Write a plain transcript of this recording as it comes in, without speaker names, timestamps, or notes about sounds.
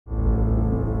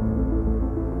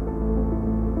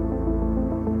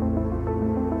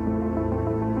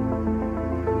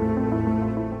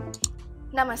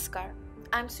Namaskar,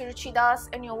 I'm Suruchi Das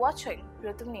and you're watching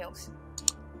Ritam News.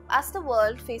 As the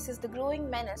world faces the growing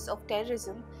menace of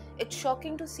terrorism, it's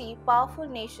shocking to see powerful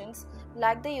nations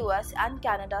like the US and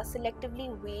Canada selectively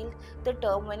wield the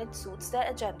term when it suits their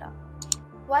agenda.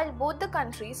 While both the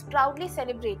countries proudly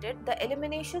celebrated the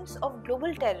eliminations of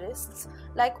global terrorists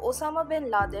like Osama bin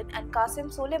Laden and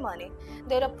Qassem Soleimani,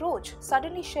 their approach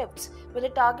suddenly shifts when the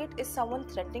target is someone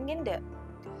threatening India.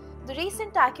 The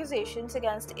recent accusations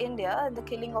against India and the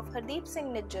killing of Hardeep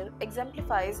Singh Nijjar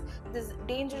exemplifies this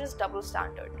dangerous double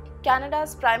standard.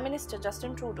 Canada's Prime Minister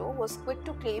Justin Trudeau was quick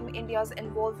to claim India's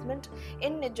involvement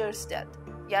in Najjar's death,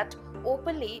 yet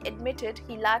openly admitted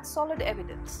he lacks solid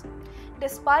evidence.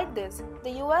 Despite this,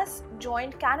 the US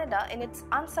joined Canada in its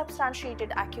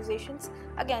unsubstantiated accusations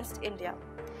against India.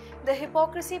 The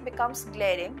hypocrisy becomes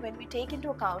glaring when we take into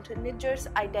account Najjar's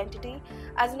identity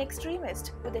as an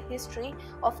extremist with a history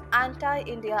of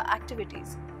anti-India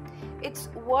activities. It's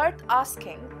worth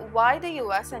asking why the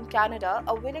US and Canada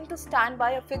are willing to stand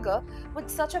by a figure with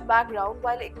such a background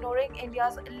while ignoring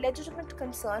India's legitimate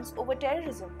concerns over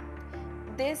terrorism.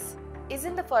 This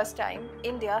isn't the first time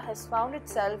India has found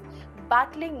itself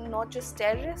battling not just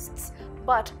terrorists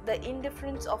but the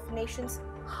indifference of nations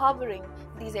harboring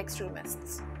these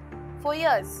extremists. For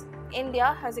years,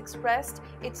 India has expressed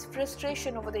its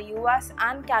frustration over the US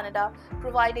and Canada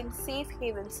providing safe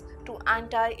havens to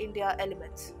anti-India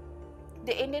elements.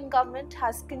 The Indian government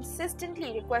has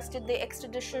consistently requested the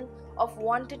extradition of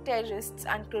wanted terrorists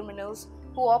and criminals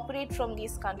who operate from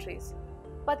these countries.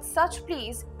 But such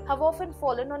pleas have often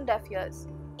fallen on deaf ears.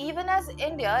 Even as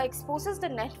India exposes the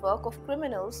network of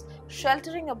criminals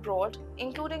sheltering abroad,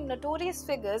 including notorious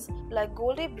figures like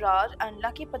Goldie Brar and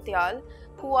Lucky Patyal,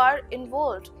 who are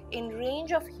involved in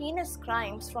range of heinous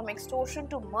crimes from extortion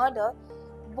to murder,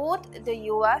 both the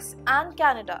US and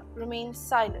Canada remain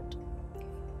silent.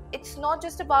 It's not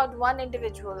just about one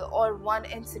individual or one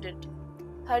incident.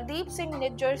 Hardeep Singh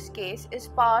Nijjar's case is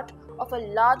part of a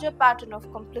larger pattern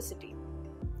of complicity.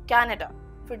 Canada,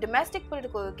 for domestic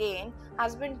political gain,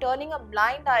 has been turning a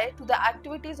blind eye to the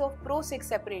activities of pro-Sikh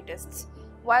separatists,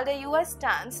 while the US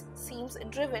stance seems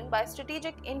driven by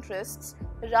strategic interests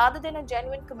rather than a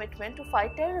genuine commitment to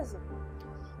fight terrorism.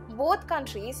 Both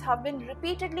countries have been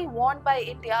repeatedly warned by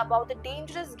India about the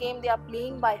dangerous game they are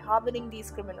playing by harboring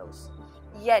these criminals.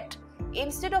 Yet,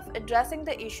 instead of addressing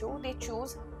the issue, they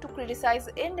choose to criticize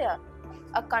India,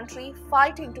 a country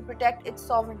fighting to protect its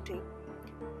sovereignty.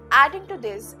 Adding to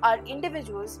this are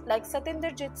individuals like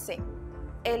Satyendrjit Singh,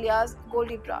 alias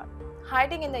Goldie Brar,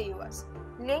 hiding in the US,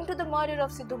 linked to the murder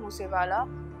of Sidhu Moosewala,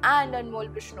 and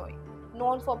Anmol Bishnoi,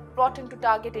 known for plotting to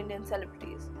target Indian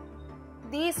celebrities.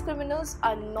 These criminals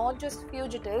are not just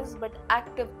fugitives but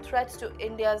active threats to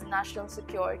India's national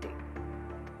security.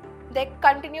 Their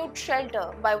continued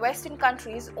shelter by Western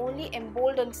countries only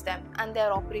emboldens them and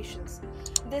their operations.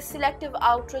 This selective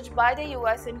outrage by the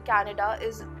US and Canada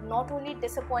is not only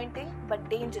disappointing but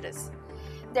dangerous.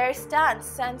 Their stance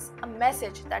sends a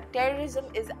message that terrorism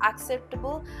is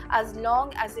acceptable as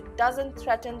long as it doesn't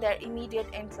threaten their immediate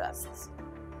interests.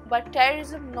 But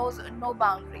terrorism knows no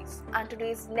boundaries, and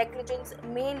today's negligence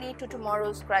may lead to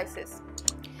tomorrow's crisis.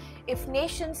 If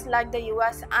nations like the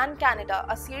US and Canada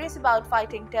are serious about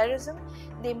fighting terrorism,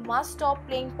 they must stop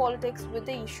playing politics with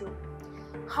the issue.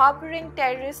 Harboring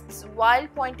terrorists while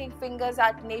pointing fingers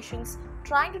at nations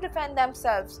trying to defend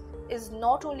themselves is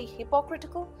not only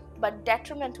hypocritical but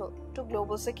detrimental to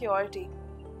global security.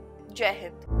 Jai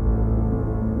Hind.